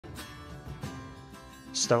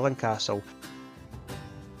Stirling Castle.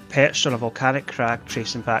 Perched on a volcanic crag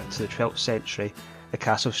tracing back to the 12th century, the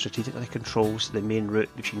castle strategically controls the main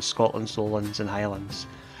route between Scotland's lowlands and highlands.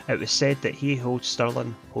 It was said that he who holds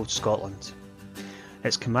Stirling holds Scotland.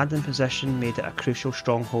 Its commanding position made it a crucial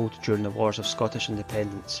stronghold during the Wars of Scottish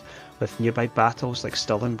Independence, with nearby battles like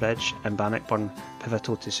Stirling Bridge and Bannockburn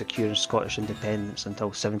pivotal to securing Scottish independence until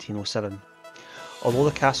 1707. Although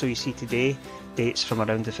the castle you see today dates from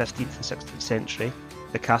around the 15th and 16th century,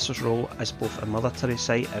 the castle's role as both a military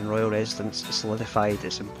site and royal residence solidified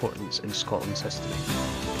its importance in Scotland's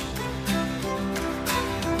history.